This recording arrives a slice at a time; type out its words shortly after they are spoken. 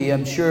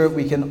I'm sure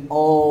we can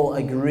all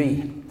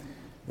agree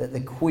that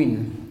the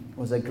Queen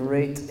was a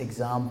great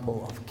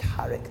example of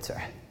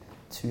character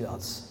to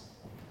us.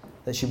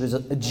 That she was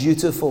a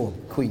dutiful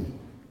queen.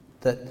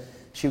 That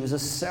she was a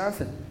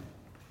servant.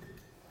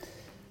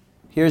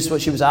 Here's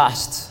what she was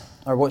asked,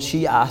 or what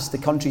she asked the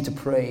country to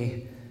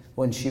pray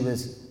when she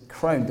was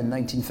crowned in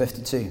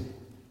 1952.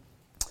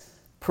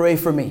 Pray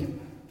for me,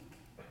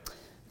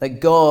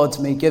 that God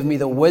may give me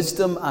the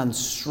wisdom and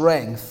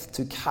strength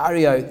to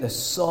carry out the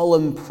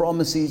solemn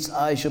promises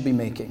I shall be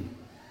making,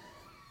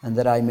 and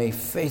that I may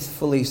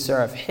faithfully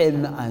serve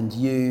him and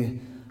you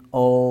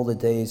all the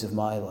days of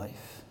my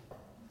life.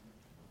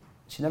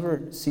 She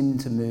never seemed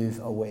to move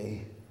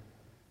away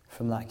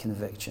from that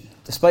conviction,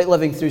 despite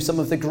living through some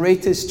of the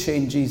greatest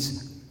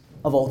changes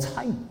of all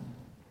time.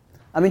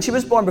 I mean, she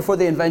was born before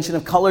the invention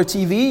of colour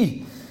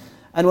TV,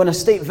 and when a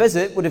state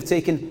visit would have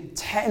taken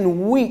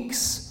 10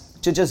 weeks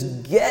to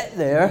just get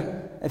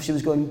there if she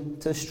was going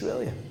to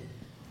Australia.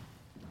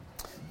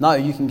 Now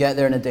you can get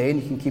there in a day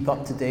and you can keep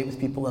up to date with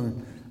people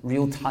in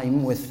real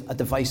time with a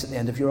device at the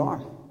end of your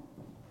arm.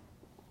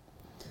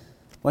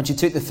 When she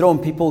took the throne,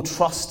 people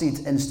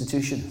trusted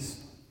institutions.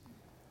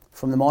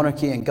 From the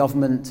monarchy and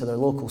government to their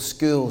local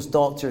schools,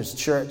 doctors,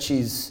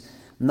 churches.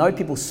 Now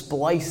people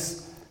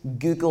splice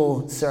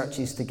Google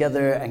searches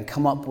together and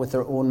come up with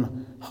their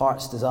own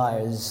heart's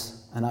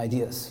desires and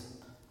ideas.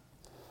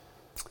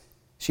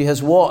 She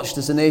has watched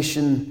as the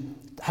nation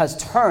has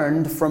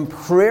turned from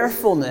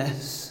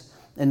prayerfulness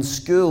in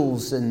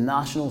schools and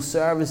national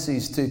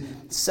services to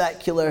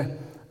secular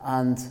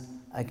and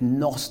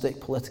agnostic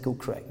political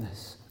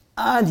correctness.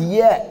 And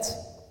yet,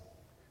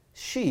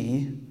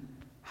 she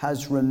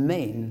has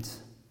remained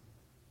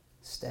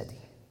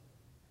steady,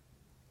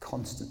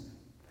 constant.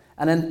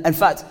 And in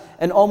fact,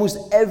 in almost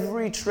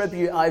every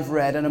tribute I've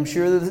read, and I'm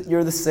sure that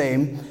you're the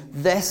same,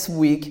 this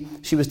week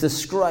she was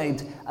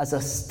described as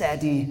a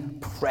steady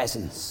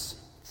presence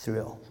through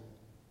it all.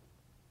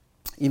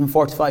 Even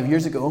 45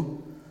 years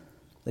ago,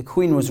 the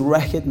Queen was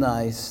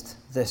recognised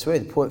this way.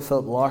 The poet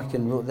Philip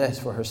Larkin wrote this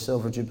for her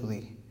Silver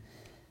Jubilee.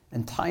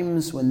 In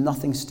times when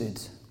nothing stood,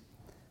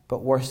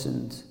 but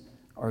worsened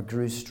or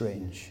grew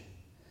strange,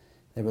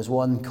 there was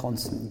one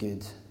constant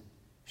good.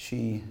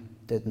 She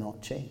did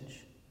not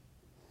change.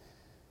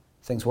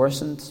 Things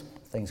worsened,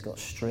 things got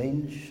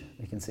strange,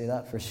 we can say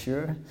that for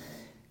sure.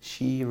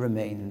 She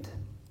remained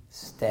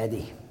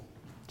steady.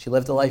 She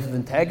lived a life of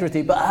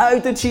integrity, but how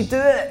did she do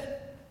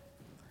it?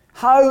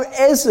 How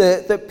is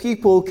it that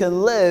people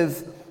can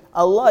live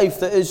a life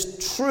that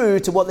is true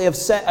to what they have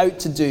set out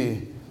to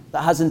do,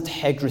 that has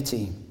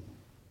integrity?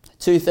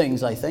 Two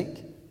things, I think.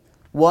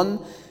 One,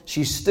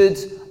 she stood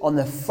on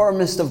the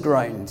firmest of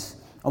ground,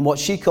 on what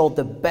she called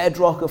the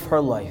bedrock of her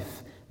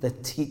life, the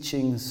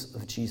teachings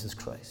of Jesus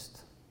Christ.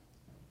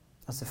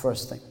 That's the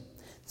first thing.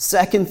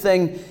 Second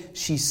thing,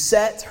 she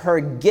set her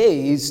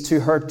gaze to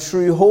her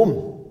true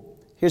home.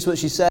 Here's what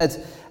she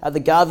said at the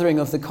gathering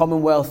of the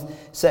Commonwealth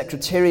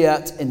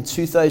Secretariat in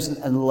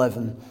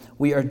 2011.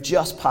 We are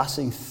just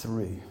passing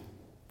through.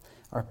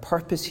 Our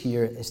purpose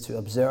here is to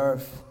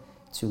observe,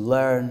 to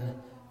learn,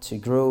 to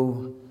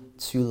grow,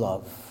 to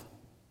love.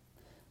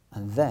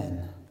 And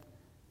then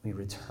we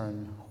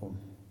return home.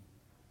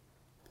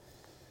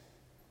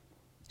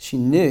 She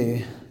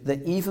knew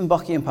that even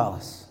Buckingham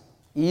Palace,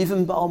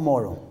 even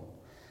Balmoral,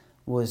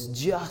 was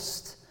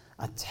just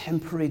a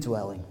temporary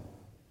dwelling,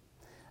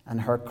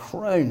 and her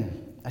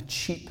crown a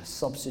cheap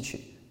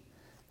substitute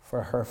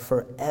for her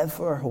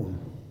forever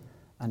home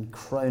and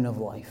crown of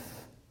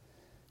life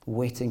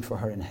waiting for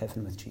her in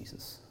heaven with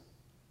Jesus.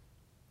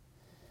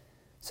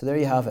 So there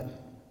you have it.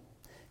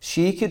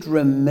 She could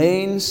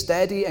remain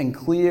steady and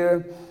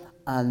clear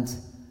and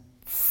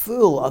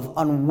full of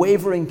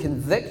unwavering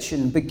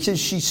conviction because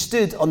she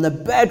stood on the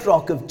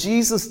bedrock of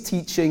Jesus'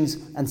 teachings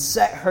and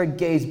set her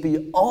gaze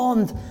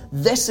beyond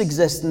this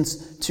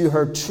existence to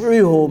her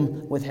true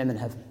home with him in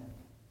heaven.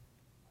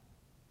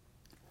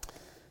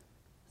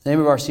 The name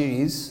of our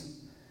series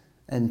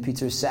in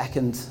Peter's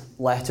second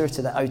letter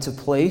to the out of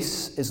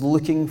place is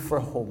Looking for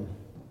Home.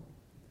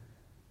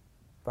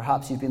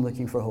 Perhaps you've been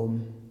looking for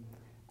home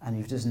and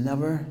you've just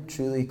never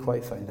truly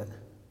quite found it.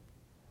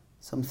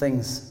 Some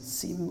things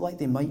seem like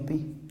they might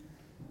be,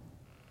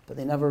 but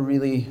they never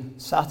really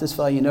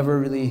satisfy. You never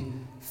really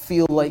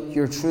feel like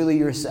you're truly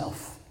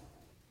yourself.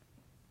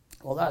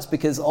 Well, that's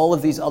because all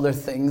of these other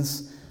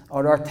things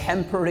are our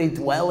temporary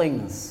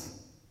dwellings.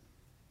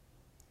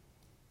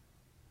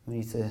 We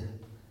need to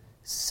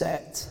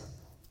set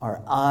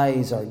our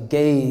eyes, our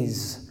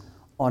gaze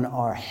on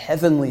our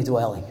heavenly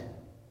dwelling.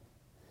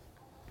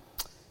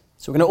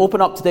 So we're going to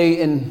open up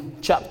today in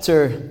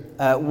chapter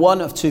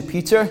 1 of 2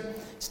 Peter.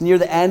 It's near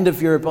the end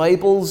of your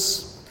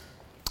Bibles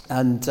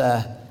and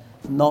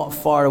not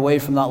far away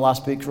from that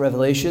last book,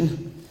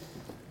 Revelation.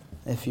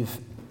 If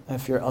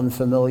you're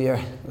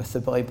unfamiliar with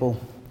the Bible,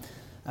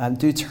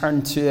 do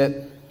turn to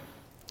it,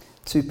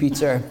 2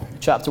 Peter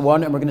chapter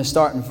 1, and we're going to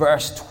start in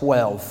verse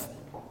 12.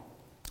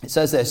 It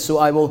says this, "So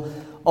I will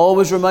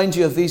always remind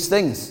you of these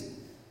things,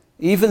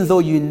 Even though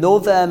you know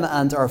them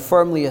and are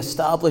firmly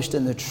established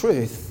in the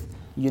truth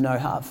you now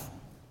have.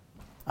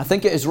 I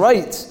think it is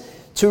right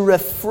to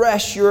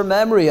refresh your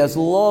memory as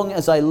long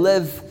as I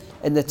live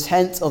in the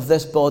tent of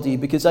this body,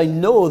 because I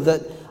know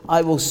that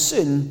I will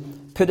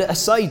soon put it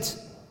aside,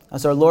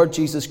 as our Lord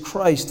Jesus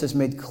Christ has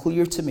made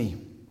clear to me.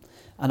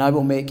 And I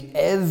will make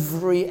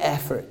every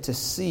effort to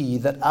see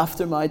that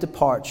after my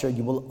departure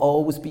you will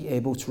always be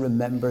able to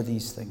remember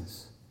these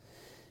things.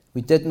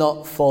 We did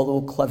not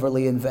follow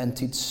cleverly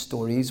invented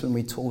stories when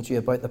we told you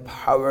about the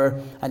power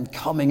and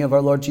coming of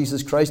our Lord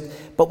Jesus Christ,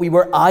 but we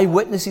were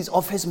eyewitnesses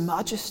of his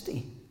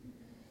majesty.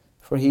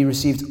 For he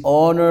received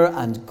honor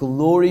and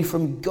glory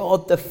from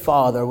God the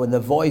Father when the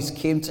voice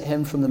came to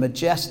him from the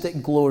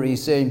majestic glory,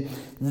 saying,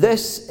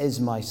 "This is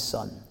my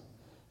Son,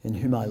 in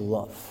whom I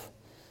love.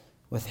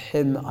 With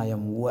him I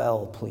am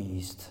well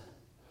pleased."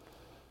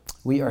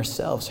 We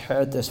ourselves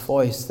heard this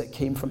voice that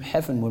came from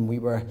heaven when we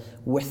were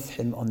with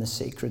him on the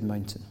sacred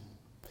mountain.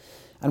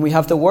 And we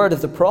have the word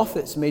of the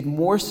prophets made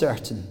more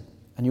certain,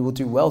 and you will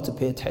do well to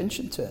pay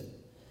attention to it,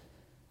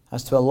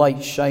 as to a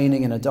light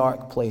shining in a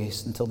dark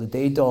place until the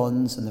day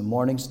dawns and the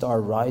morning star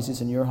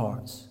rises in your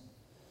hearts.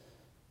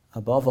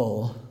 Above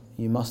all,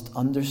 you must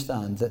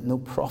understand that no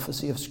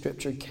prophecy of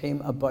Scripture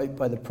came about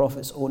by the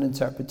prophet's own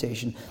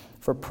interpretation,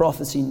 for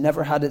prophecy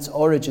never had its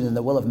origin in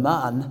the will of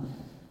man,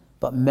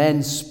 but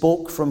men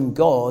spoke from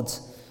God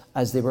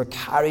as they were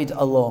carried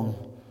along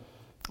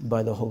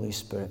by the Holy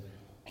Spirit.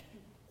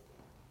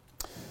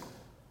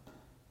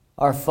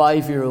 Our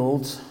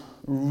 5-year-old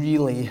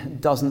really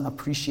doesn't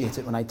appreciate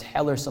it when I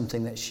tell her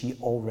something that she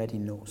already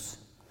knows.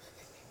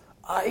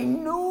 "I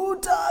know,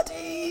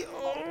 Daddy."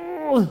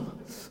 Oh.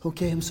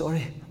 Okay, I'm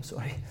sorry.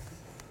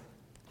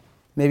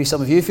 Maybe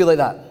some of you feel like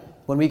that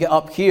when we get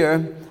up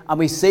here and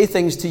we say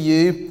things to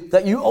you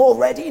that you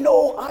already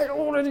know. "I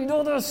already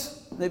know this."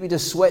 Maybe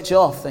just switch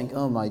off, think,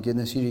 "Oh my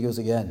goodness, here he goes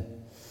again."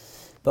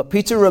 But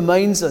Peter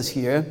reminds us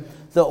here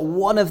that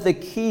one of the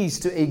keys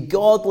to a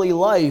godly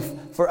life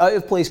for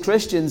out-of-place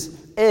Christians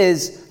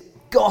is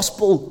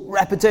gospel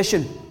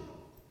repetition.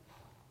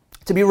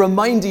 To be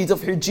reminded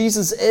of who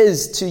Jesus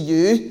is to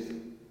you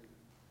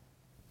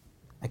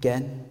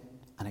again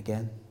and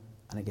again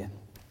and again.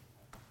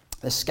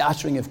 The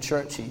scattering of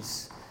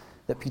churches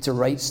that Peter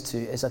writes to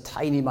is a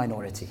tiny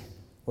minority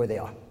where they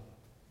are.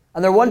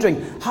 And they're wondering,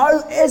 how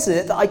is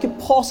it that I could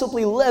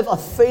possibly live a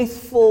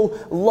faithful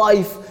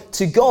life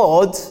to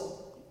God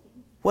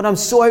when I'm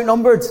so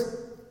outnumbered?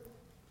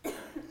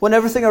 When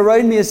everything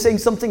around me is saying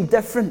something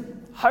different?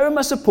 How am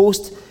I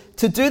supposed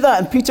to do that?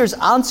 And Peter's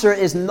answer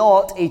is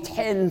not a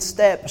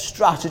 10-step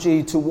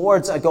strategy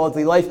towards a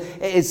godly life.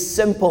 It is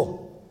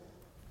simple.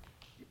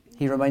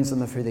 He reminds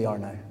them of who they are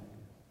now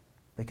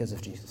because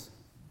of Jesus.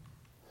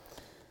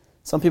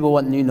 Some people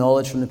want new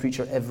knowledge from the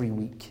preacher every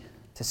week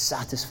to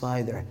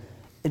satisfy their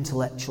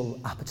intellectual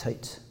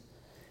appetite.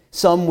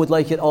 Some would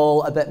like it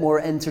all a bit more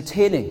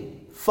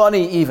entertaining,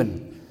 funny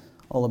even.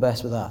 All the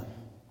best with that.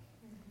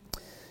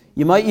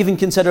 You might even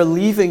consider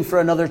leaving for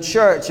another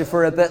church if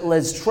we're a bit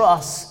Liz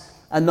Truss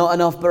and not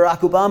enough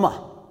Barack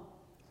Obama.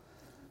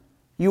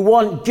 You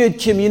want good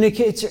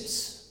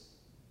communicators.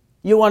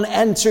 You want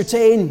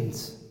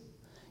entertained.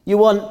 You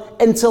want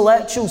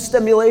intellectual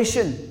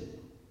stimulation.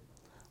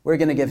 We're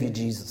going to give you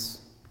Jesus.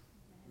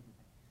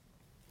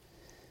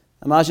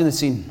 Imagine the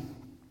scene.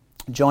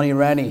 Johnny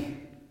Rennie,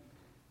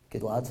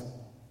 good lad,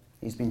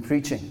 he's been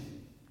preaching.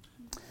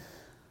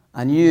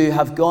 And you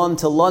have gone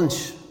to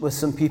lunch with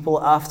some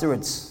people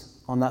afterwards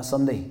on that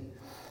Sunday.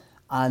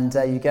 And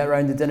you get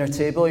around the dinner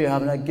table, you're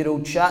having a good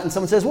old chat, and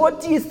someone says,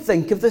 "What do you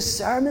think of the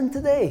sermon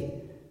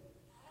today?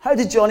 How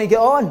did Johnny get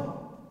on?"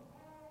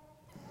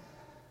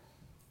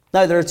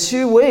 Now, there are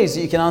two ways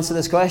that you can answer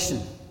this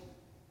question.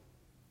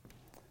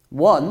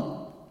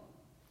 One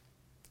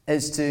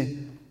is to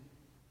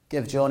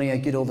give Johnny a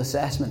good old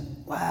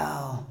assessment.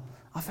 "Well,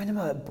 I find him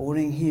a bit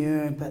boring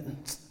here, but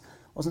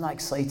wasn't that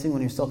exciting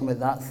when he was talking about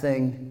that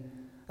thing?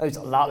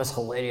 That was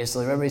hilarious.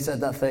 I remember he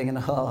said that thing, and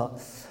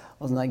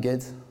wasn't that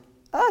good?"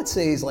 I'd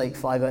say he's like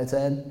 5 out of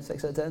 10,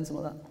 6 out of 10,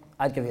 something like that.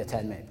 I'd give you a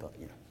 10, mate, but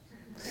you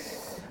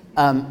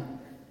know.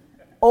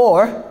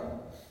 Or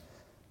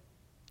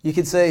you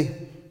could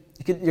say,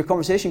 your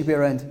conversation could be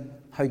around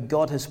how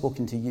God has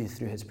spoken to you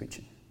through his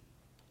preaching.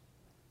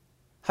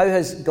 How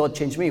has God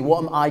changed me?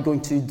 What am I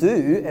going to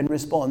do in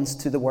response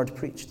to the word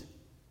preached?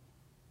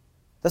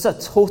 That's a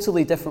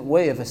totally different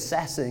way of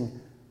assessing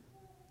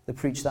the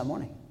preach that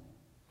morning.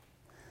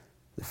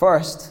 The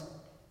first,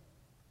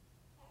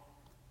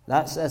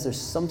 that says there's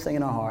something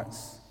in our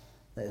hearts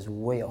that is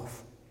way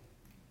off.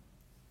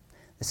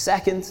 The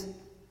second,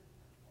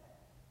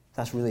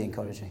 that's really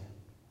encouraging.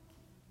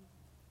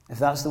 If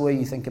that's the way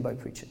you think about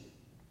preaching,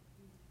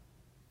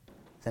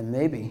 then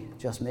maybe,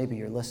 just maybe,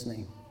 you're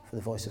listening for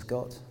the voice of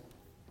God.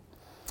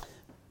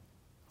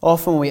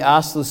 Often when we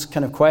ask those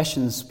kind of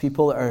questions,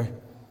 people are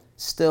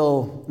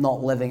still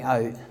not living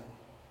out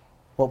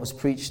what was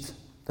preached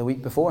the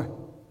week before,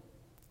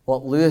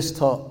 what Lewis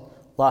taught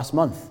last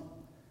month,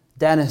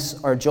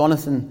 Dennis or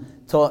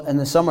Jonathan taught in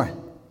the summer,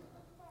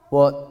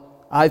 what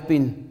I've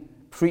been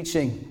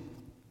preaching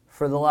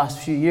for the last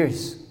few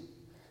years.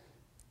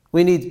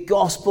 We need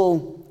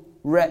gospel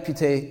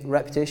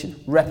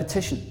repetition,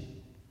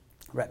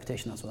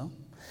 as well.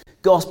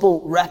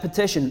 Gospel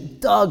repetition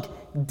dug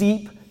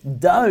deep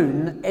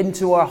down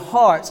into our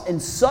hearts in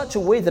such a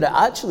way that it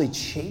actually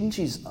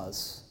changes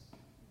us.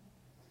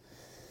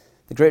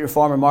 The great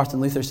reformer Martin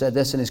Luther said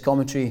this in his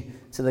commentary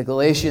to the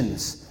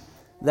Galatians,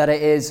 that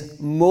it is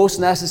most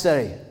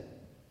necessary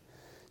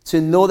to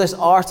know this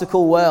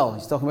article well.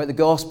 He's talking about the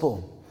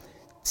gospel.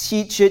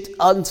 Teach it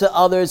unto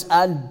others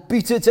and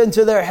beat it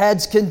into their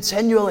heads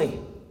continually.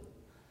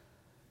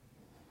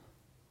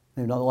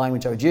 Maybe not the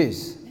language I would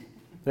use,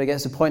 but it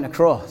gets the point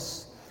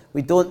across.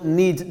 We don't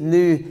need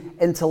new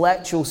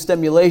intellectual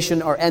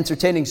stimulation or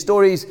entertaining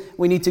stories.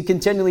 We need to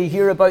continually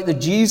hear about the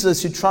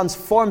Jesus who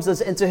transforms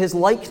us into his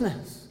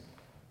likeness.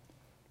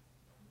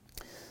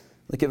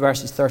 Look at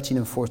verses 13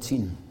 and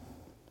 14.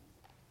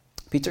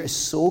 Peter is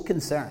so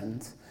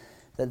concerned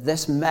that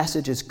this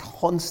message is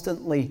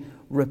constantly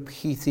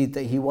repeated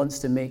that he wants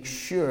to make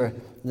sure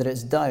that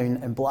it's down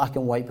in black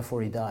and white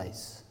before he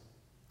dies.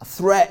 A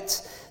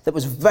threat that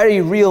was very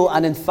real,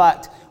 and in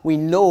fact, we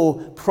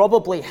know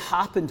probably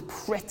happened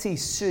pretty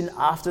soon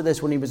after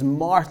this when he was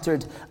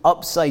martyred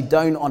upside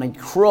down on a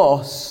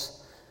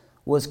cross,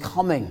 was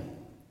coming.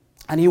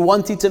 And he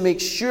wanted to make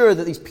sure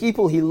that these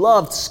people he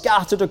loved,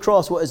 scattered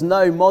across what is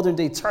now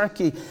modern-day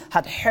Turkey,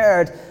 had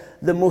heard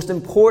the most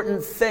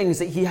important things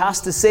that he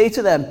has to say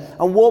to them.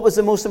 And what was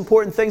the most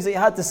important things that he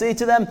had to say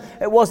to them?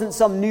 It wasn't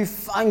some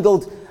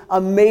newfangled,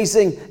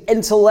 amazing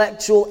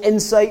intellectual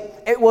insight.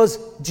 It was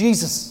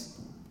Jesus.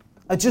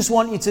 I just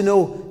want you to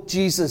know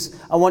Jesus.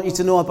 I want you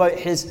to know about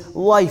his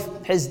life,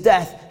 his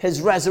death, his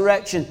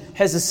resurrection,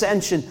 his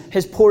ascension,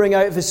 his pouring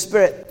out of his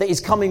Spirit, that he's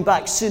coming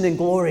back soon in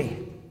glory.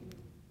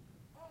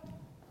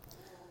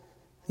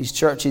 These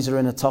churches are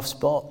in a tough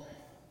spot.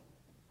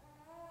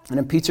 And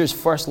in Peter's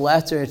first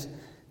letter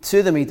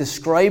to them, he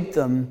described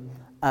them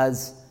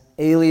as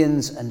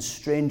aliens and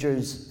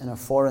strangers in a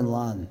foreign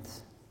land.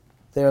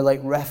 They are like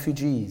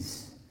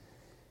refugees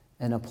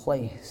in a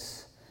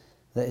place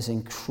that is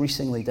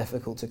increasingly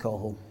difficult to call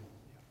home.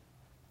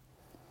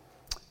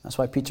 That's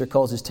why Peter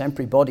calls his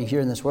temporary body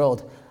here in this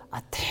world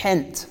a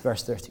tent,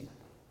 verse 13.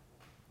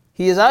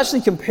 He is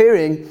actually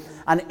comparing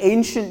an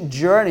ancient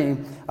journey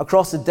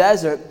across the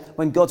desert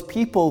when God's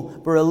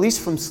people were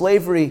released from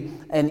slavery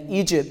in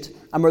Egypt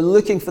and were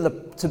looking for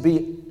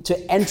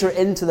to enter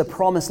into the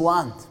promised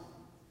land.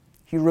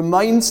 He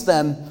reminds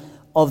them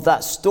of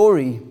that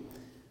story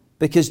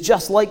because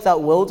just like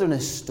that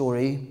wilderness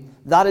story,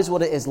 that is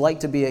what it is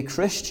like to be a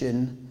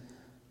Christian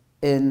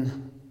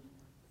in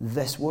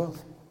this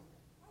world.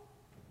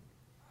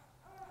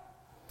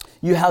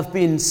 You have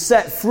been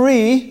set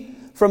free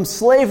from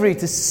slavery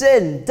to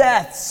sin,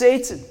 death,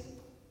 Satan.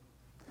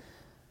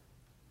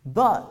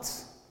 But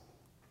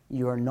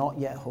you are not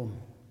yet home.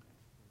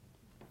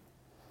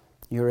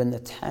 You're in the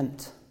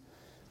tent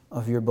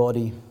of your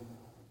body.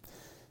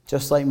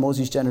 Just like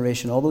Moses'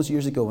 generation all those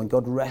years ago when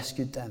God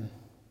rescued them,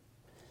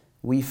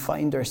 we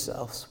find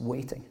ourselves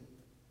waiting.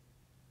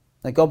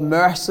 Now God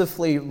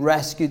mercifully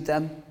rescued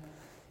them.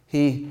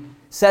 He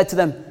said to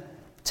them,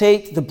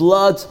 take the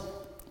blood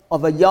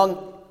of a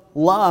young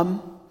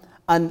lamb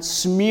and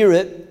smear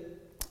it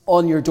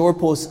on your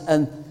doorposts,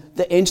 and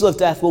the angel of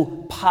death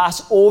will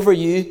pass over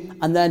you,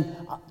 and then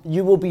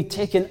you will be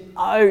taken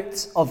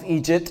out of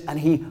Egypt. And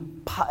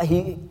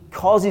he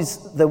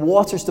causes the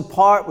waters to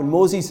part when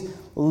Moses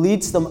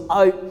leads them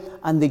out,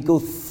 and they go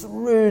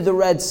through the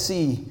Red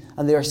Sea,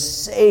 and they are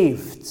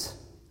saved,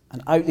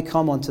 and out they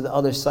come onto the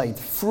other side,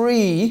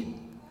 free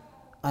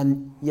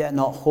and yet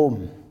not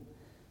home,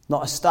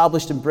 not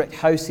established in brick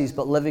houses,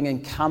 but living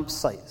in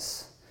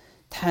campsites,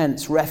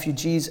 tents,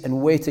 refugees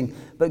in waiting.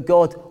 But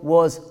God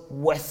was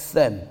with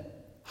them.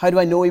 How do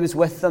I know he was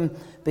with them?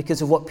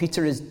 Because of what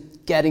Peter is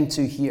getting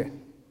to here.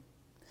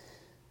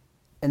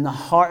 In the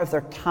heart of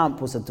their camp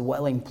was a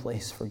dwelling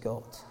place for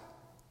God,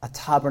 a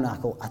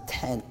tabernacle, a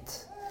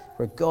tent,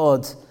 where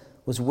God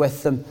was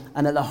with them.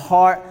 And at the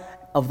heart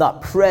of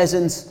that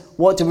presence,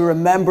 what do we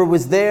remember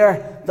was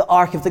there? The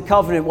Ark of the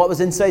Covenant. What was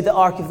inside the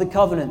Ark of the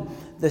Covenant?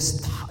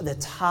 The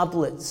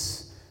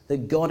tablets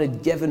that God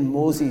had given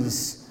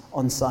Moses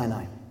on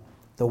Sinai.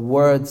 The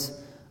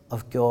words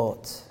of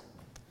God.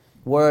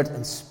 Word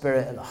and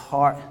Spirit at the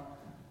heart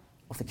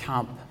of the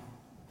camp.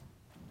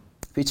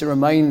 Peter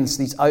reminds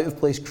these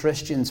out-of-place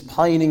Christians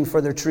pining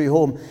for their true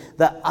home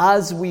that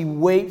as we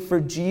wait for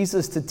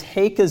Jesus to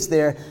take us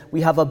there,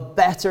 we have a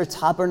better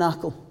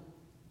tabernacle.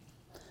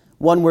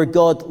 One where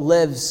God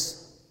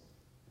lives,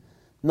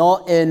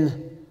 not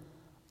in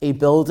a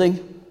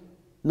building,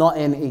 not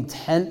in a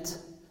tent,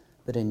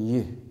 but in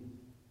you.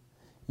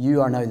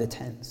 You are now the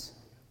tents.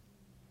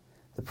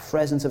 The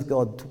presence of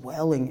God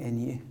dwelling in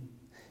you.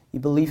 You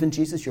believe in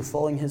Jesus, you're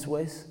following his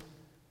ways.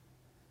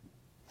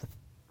 The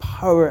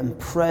power and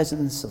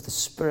presence of the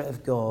Spirit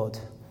of God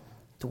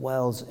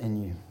dwells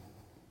in you.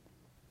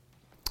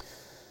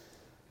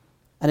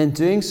 And in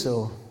doing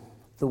so,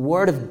 the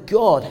Word of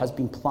God has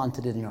been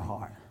planted in your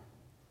heart.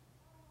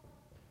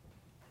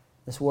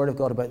 this word of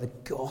God about the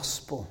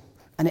gospel.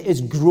 And it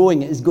is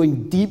growing. It is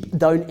going deep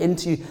down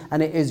into you,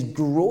 and it is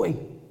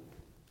growing.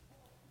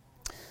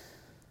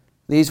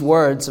 These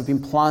words have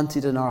been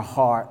planted in our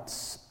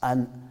hearts,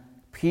 and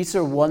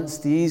Peter wants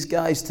these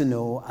guys to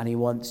know, and he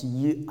wants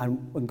you,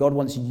 and God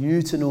wants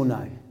you to know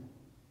now,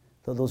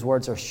 that those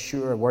words are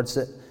sure, words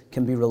that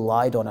can be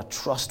relied on, a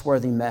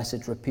trustworthy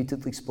message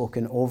repeatedly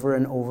spoken over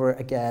and over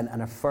again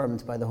and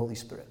affirmed by the Holy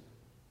Spirit.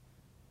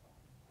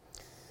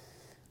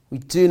 We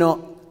do not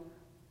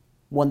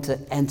want to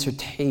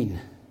entertain.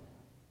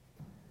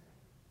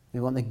 We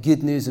want the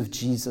good news of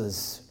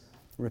Jesus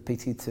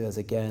repeated to us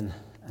again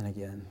and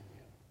again.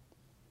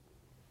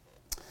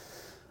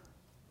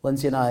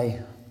 Lindsay and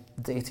I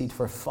dated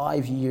for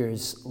 5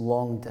 years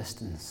long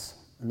distance,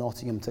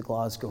 Nottingham to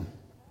Glasgow.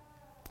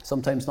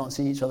 Sometimes not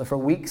seeing each other for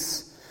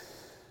weeks.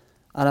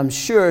 And I'm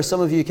sure some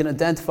of you can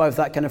identify with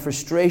that kind of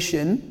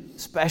frustration,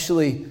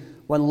 especially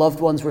when loved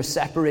ones were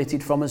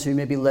separated from us who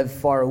maybe lived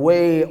far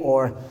away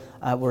or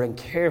were in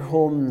care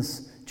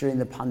homes during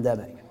the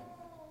pandemic.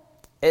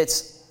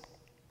 It's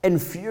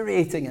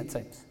infuriating at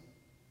times.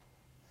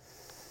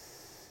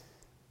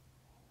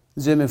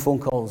 Zoom and phone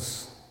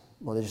calls,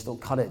 well, they just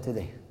don't cut it, do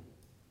they?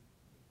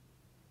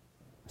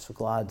 I'm so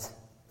glad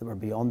that we're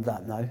beyond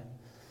that now.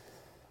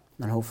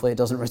 And hopefully it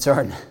doesn't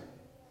return.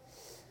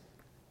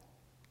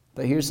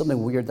 But here's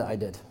something weird that I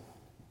did.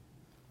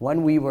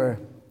 When we were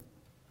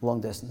long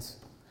distance,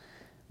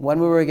 when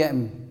we were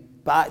getting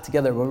back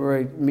together, when we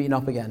were meeting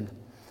up again,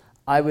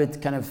 I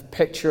would kind of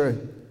picture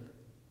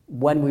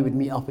when we would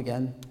meet up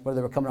again, whether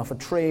they were coming off a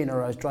train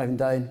or I was driving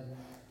down,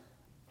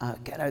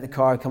 getting out of the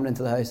car, coming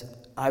into the house.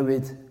 I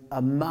would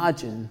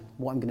imagine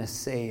what I'm going to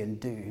say and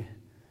do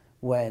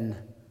when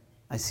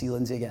I see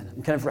Lindsay again.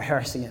 I'm kind of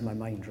rehearsing it in my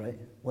mind, right?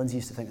 Lindsay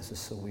used to think this was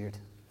so weird.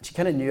 She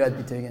kind of knew I'd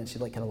be doing it, and she'd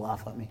kind of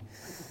laugh at me.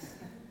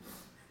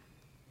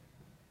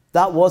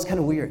 That was kind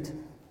of weird.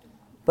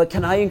 But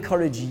can I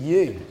encourage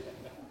you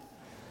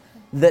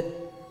that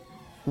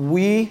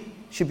we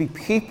should be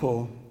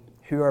people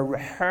who are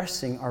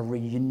rehearsing our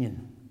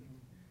reunion,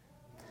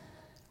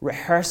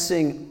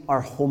 rehearsing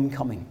our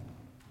homecoming,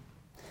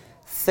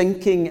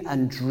 thinking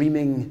and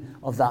dreaming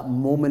of that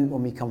moment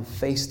when we come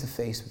face to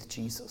face with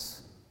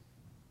Jesus.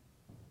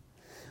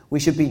 We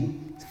should be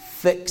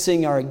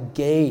fixing our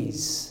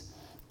gaze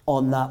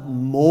on that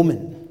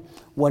moment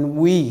when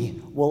we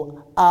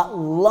will at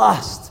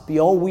last be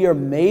all we are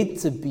made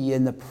to be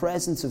in the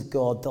presence of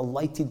God,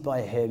 delighted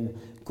by Him,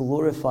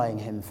 glorifying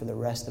Him for the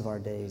rest of our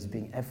days,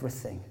 being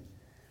everything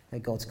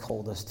that God's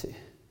called us to.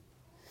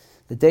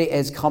 The day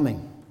is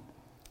coming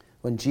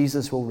when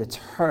Jesus will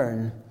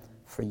return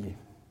for you.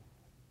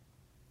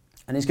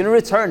 And He's going to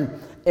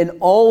return in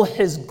all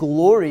His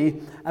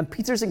glory. And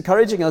Peter's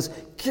encouraging us,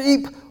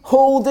 keep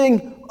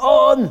holding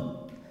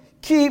on.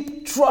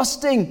 Keep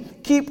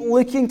trusting. Keep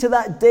looking to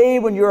that day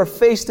when you are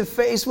face to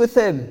face with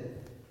Him.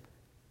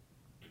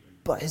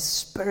 But His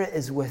Spirit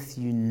is with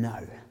you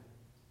now.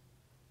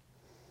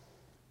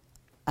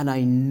 And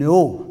I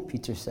know,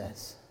 Peter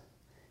says,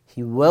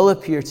 He will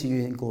appear to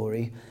you in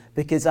glory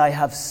because I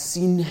have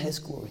seen His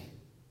glory.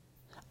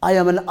 I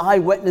am an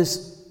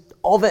eyewitness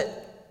of it.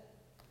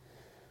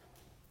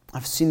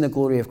 I've seen the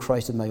glory of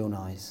Christ with my own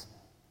eyes.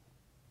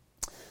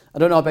 I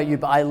don't know about you,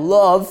 but I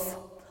love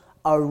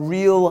a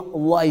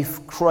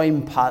real-life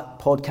crime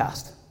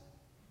podcast.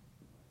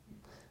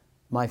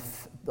 My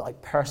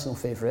personal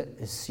favourite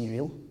is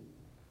Serial.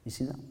 You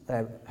seen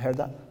that? Heard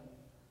that?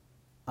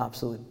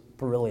 Absolutely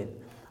brilliant.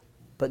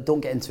 But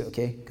don't get into it,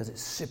 okay? Because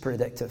it's super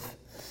addictive.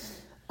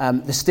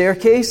 The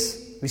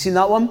Staircase. Have you seen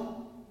that one?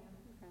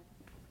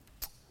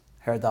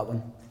 Heard that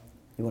one?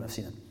 You won't have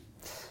seen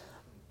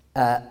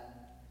it.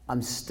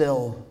 I'm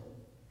still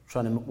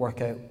trying to work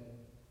out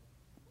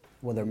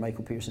whether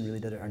Michael Pearson really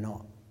did it or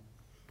not.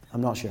 I'm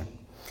not sure.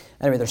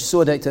 Anyway, they're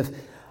so addictive.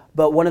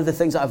 But one of the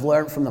things that I've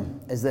learned from them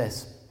is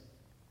this: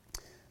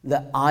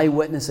 that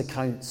eyewitness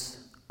accounts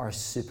are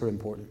super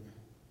important.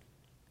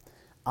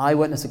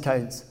 Eyewitness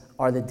accounts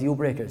are the deal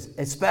breakers,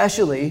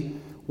 especially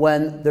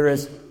when there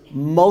is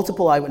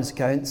multiple eyewitness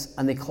accounts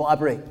and they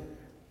collaborate.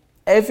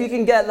 If you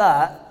can get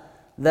that,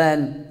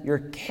 then your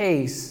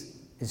case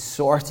is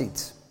sorted.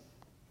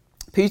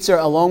 Peter,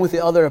 along with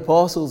the other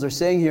apostles, are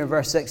saying here in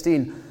verse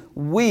 16,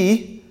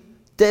 we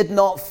did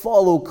not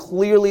follow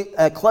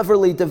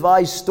cleverly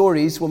devised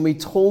stories when we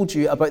told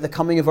you about the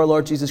coming of our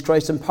Lord Jesus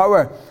Christ in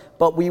power,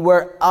 but we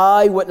were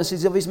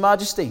eyewitnesses of His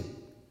majesty.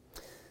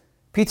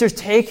 Peter's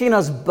taking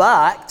us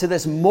back to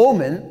this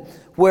moment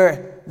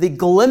where they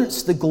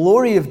glimpsed the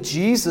glory of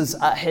Jesus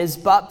at His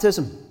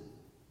baptism. Do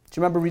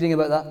you remember reading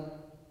about that?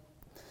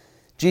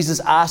 Jesus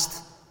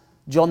asked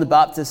John the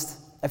Baptist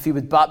if he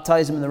would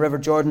baptize him in the River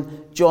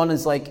Jordan. John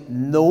is like,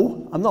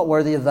 no, I'm not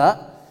worthy of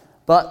that.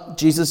 But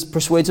Jesus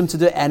persuades him to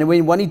do it anyway.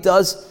 And when he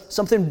does,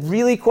 something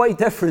really quite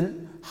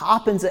different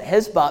happens at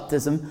his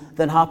baptism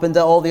than happened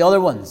at all the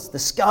other ones. The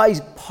sky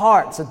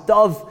parts, a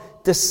dove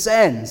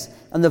descends,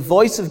 and the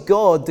voice of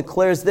God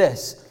declares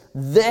this: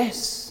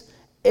 this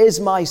is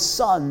my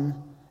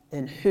Son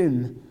in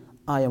whom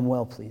I am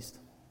well pleased.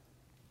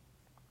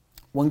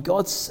 When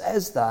God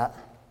says that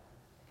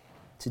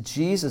to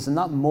Jesus in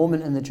that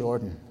moment in the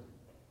Jordan,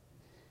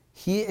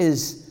 he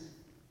is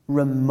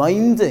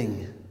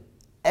reminding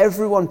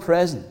everyone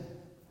present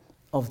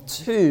of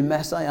two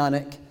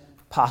messianic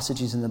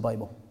passages in the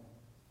Bible.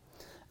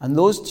 And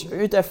those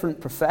two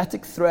different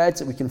prophetic threads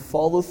that we can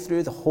follow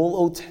through the whole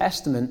Old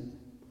Testament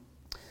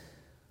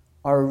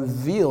are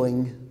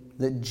revealing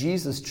that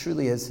Jesus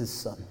truly is his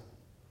Son,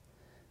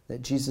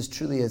 that Jesus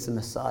truly is the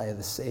Messiah,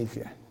 the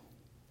Savior.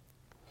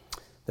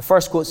 The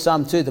first quotes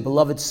Psalm 2, the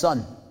beloved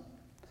Son,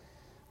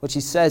 which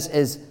he says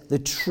is the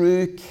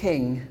true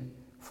King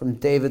from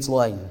David's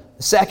line.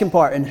 The second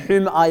part, in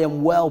whom I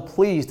am well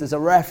pleased, is a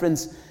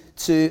reference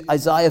to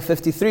Isaiah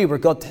 53, where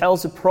God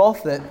tells the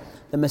prophet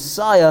the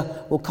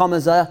Messiah will come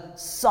as a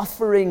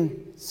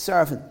suffering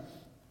servant,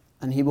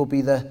 and he will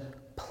be the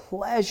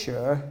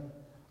pleasure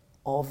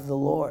of the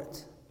Lord,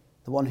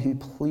 the one who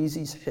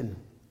pleases him.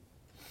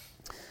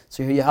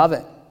 So here you have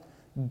it.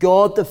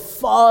 God the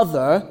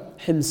Father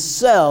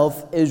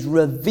himself is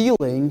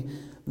revealing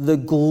the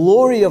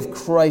glory of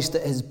Christ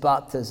at his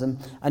baptism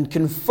and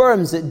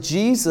confirms that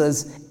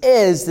Jesus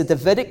is the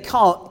Davidic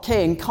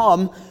king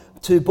come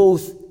to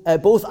both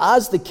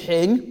as the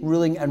king,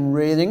 ruling and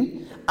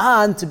reigning,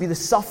 and to be the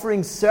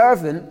suffering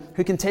servant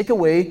who can take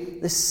away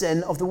the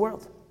sin of the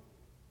world.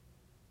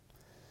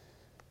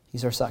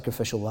 He's our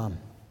sacrificial lamb,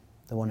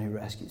 the one who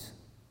rescues.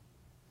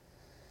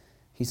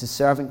 He's the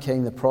servant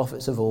king the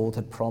prophets of old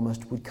had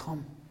promised would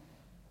come.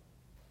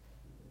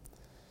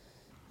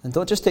 And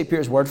don't just take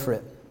Peter's word for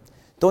it.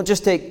 Don't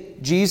just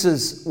take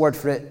Jesus' word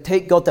for it.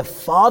 Take God the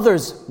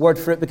Father's word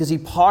for it, because he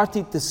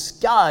parted the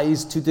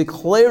skies to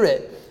declare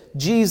it.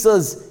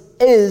 Jesus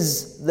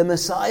is the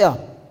Messiah.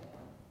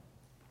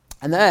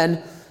 And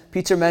then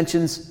Peter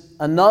mentions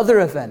another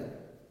event.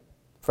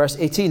 Verse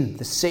 18,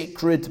 the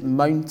sacred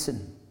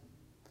mountain.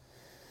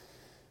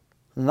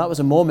 And that was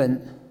a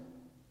moment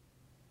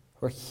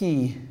where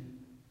he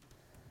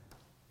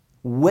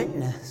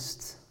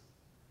witnessed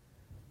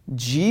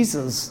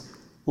Jesus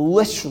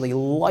literally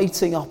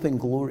lighting up in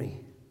glory.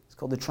 It's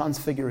called the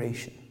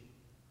Transfiguration.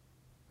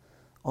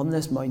 On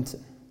this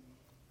mountain.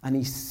 And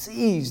he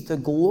sees the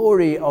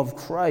glory of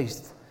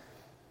Christ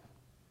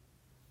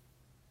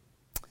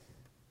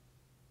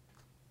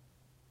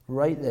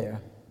right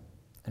there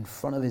in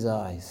front of his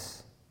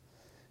eyes.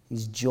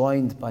 He's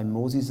joined by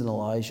Moses and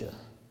Elijah.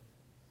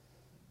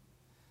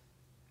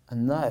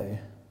 And now,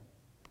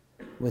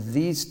 with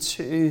these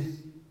two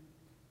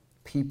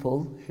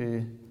people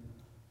who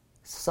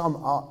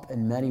sum up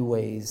in many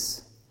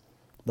ways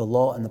the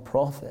law and the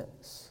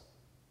prophets,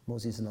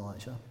 Moses and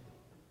Elijah,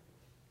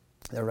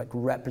 they're like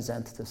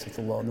representatives of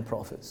the law and the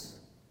prophets.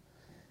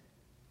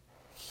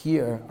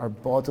 Here are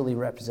bodily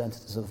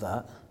representatives of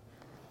that.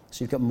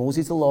 So you've got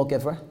Moses the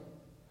lawgiver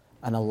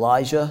and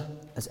Elijah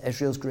as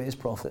Israel's greatest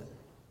prophet.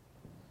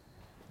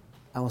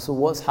 And so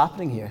what's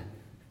happening here?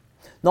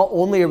 Not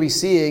only are we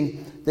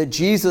seeing that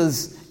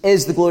Jesus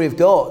is the glory of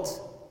God,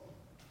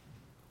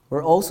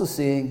 we're also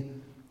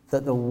seeing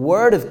that the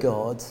Word of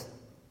God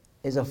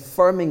is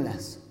affirming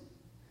this.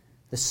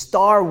 The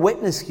star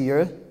witness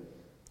here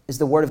is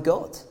the Word of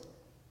God.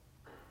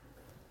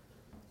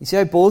 You see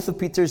how both of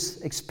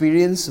Peter's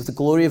experience of the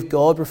glory of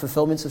God were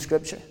fulfillments of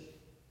Scripture?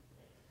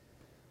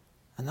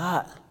 And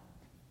that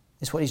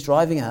is what he's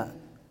driving at.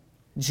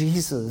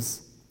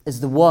 Jesus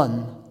is the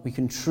one we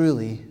can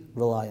truly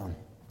rely on.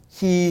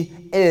 He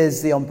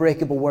is the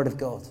unbreakable Word of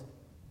God.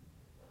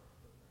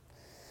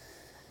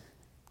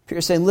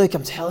 Peter's saying, look,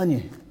 I'm telling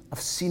you,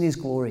 I've seen his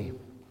glory.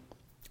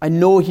 I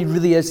know he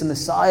really is the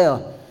Messiah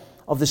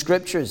of the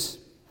Scriptures.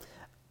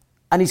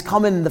 And he's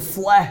come in the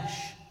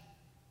flesh.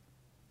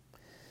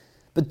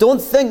 But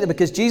don't think that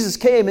because Jesus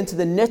came into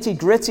the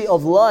nitty-gritty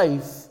of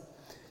life,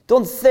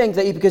 don't think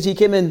that because he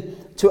came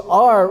into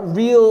our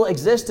real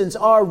existence,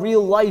 our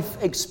real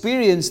life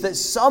experience, that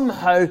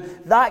somehow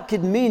that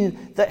could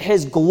mean that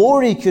his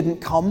glory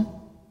couldn't come.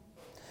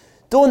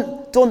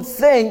 Don't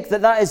think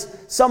that that is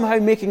somehow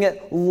making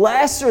it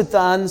lesser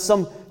than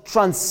some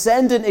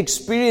transcendent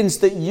experience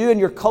that you and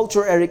your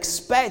culture are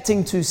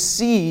expecting to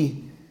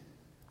see.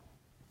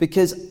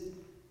 Because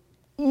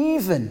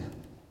even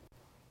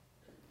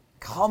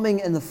coming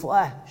in the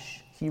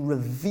flesh, he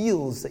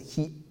reveals that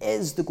he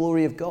is the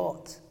glory of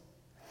God.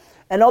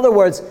 In other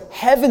words,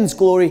 heaven's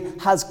glory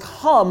has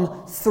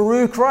come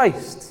through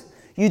Christ.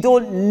 You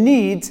don't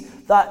need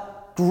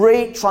that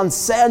great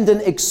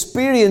transcendent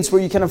experience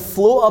where you kind of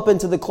float up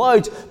into the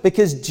clouds,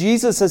 because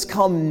Jesus has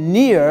come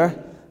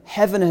near,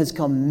 heaven has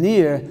come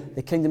near,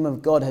 the kingdom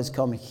of God has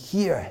come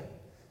here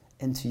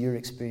into your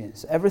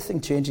experience. Everything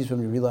changes when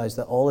we realize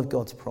that all of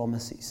God's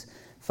promises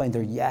find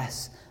their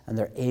yes and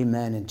their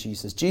amen in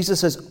Jesus.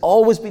 Jesus has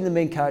always been the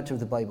main character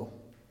of the Bible.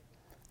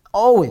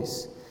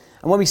 Always.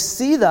 And when we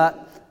see that,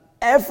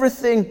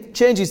 everything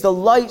changes. The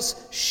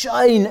lights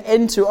shine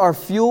into our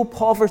fuel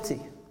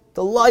poverty.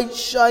 The light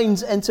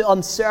shines into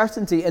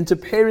uncertainty, into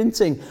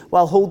parenting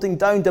while holding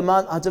down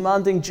a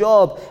demanding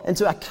job,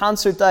 into a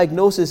cancer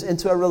diagnosis,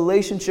 into a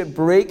relationship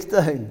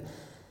breakdown.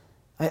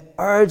 I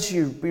urge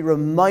you, be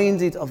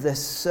reminded of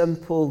this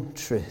simple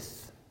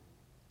truth.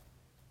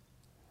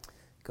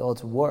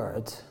 God's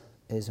word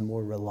is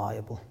more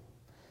reliable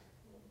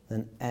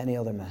than any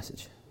other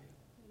message.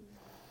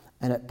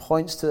 And it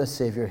points to a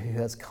Savior who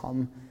has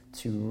come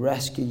to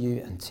rescue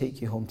you and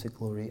take you home to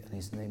glory, and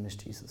his name is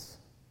Jesus.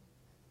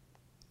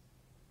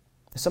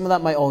 Some of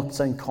that might all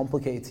sound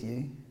complicated to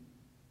you.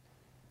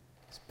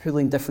 It's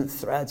pulling different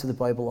threads of the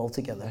Bible all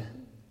together.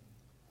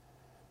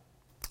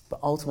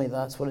 But ultimately,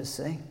 that's what it's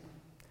saying.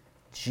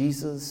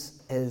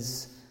 Jesus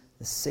is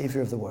the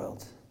Savior of the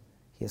world.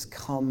 He has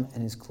come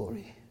in his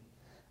glory,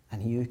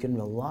 and you can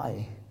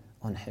rely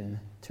on him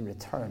to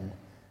return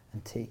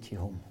and take you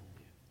home.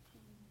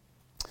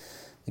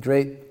 The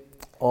great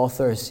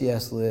author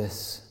C.S.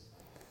 Lewis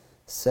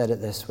said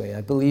it this way: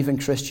 I believe in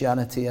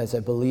Christianity as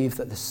I believe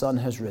that the sun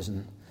has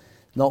risen,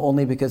 not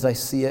only because I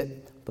see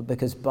it, but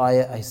because by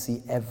it I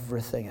see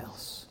everything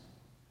else.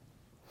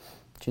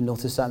 Do you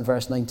notice that in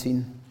verse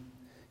 19?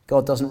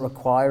 God doesn't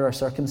require our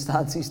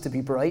circumstances to be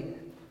bright.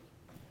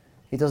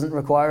 He doesn't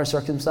require our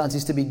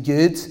circumstances to be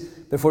good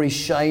before he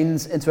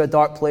shines into a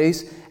dark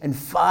place. In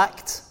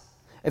fact,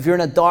 if you're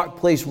in a dark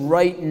place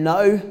right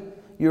now,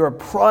 you are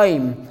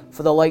prime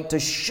for the light to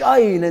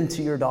shine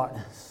into your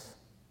darkness.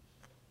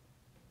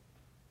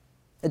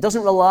 It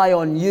doesn't rely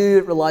on you,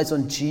 it relies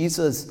on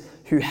Jesus,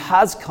 who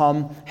has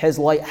come, his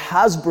light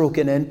has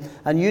broken in,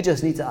 and you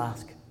just need to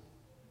ask.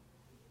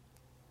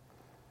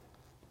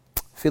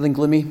 Feeling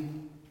gloomy?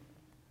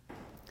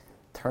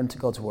 Turn to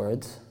God's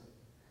word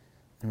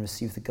and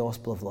receive the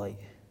gospel of light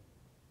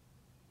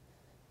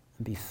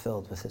and be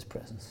filled with his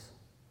presence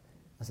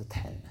as a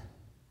tent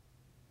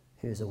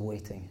who is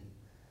awaiting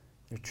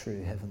your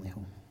true heavenly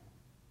home.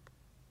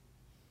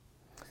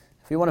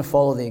 If we want to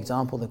follow the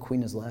example the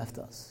Queen has left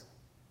us,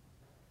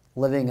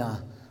 living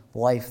a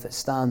life that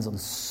stands on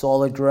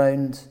solid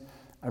ground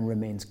and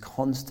remains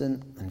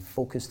constant and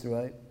focused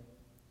throughout,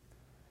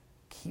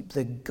 keep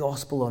the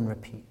gospel on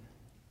repeat.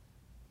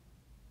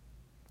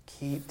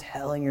 Keep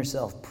telling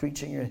yourself,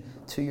 preaching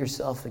to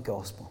yourself the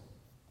gospel.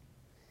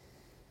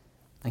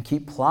 And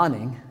keep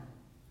planning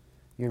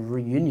your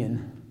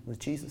reunion with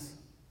Jesus.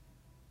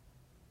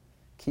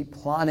 Keep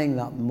planning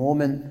that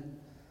moment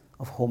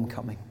of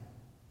homecoming.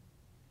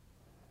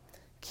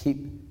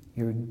 Keep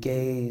your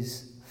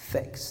gaze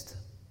fixed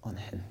on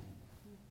him.